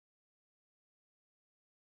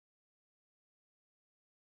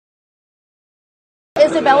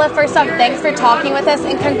Isabella, first off, thanks for talking with us,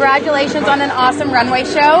 and congratulations on an awesome runway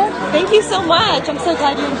show. Thank you so much. I'm so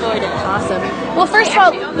glad you enjoyed it. Awesome. Well, first of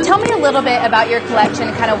all, tell me a little bit about your collection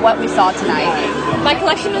and kind of what we saw tonight. My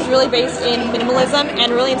collection is really based in minimalism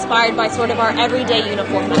and really inspired by sort of our everyday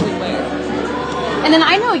uniform that we wear. And then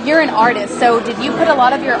I know you're an artist, so did you put a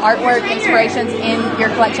lot of your artwork inspirations in your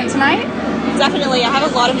collection tonight? Definitely. I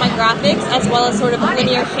have a lot of my graphics as well as sort of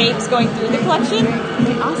linear shapes going through the collection.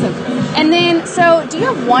 Awesome. And then, so do you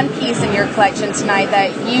have one piece in your collection tonight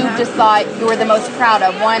that you just thought you were the most proud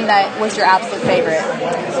of, one that was your absolute favorite?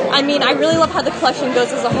 I mean, I really love how the collection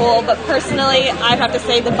goes as a whole, but personally, I'd have to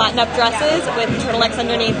say the button-up dresses with turtlenecks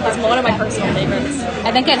underneath is one of my personal favorites.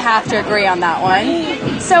 I think I'd have to agree on that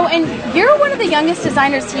one. So, and you're one of the youngest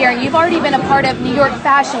designers here, and you've already been a part of New York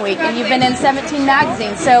Fashion Week, and you've been in 17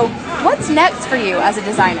 magazines. So, what's next for you as a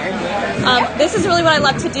designer? This is really what I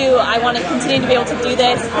love to do. I want to continue to be able to do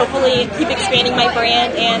this, hopefully keep expanding my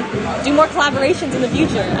brand, and do more collaborations in the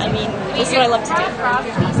future. I mean, this is what I love to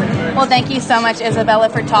do. Well, thank you so much, Isabella,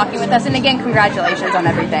 for talking with us, and again, congratulations on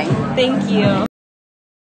everything. Thank you.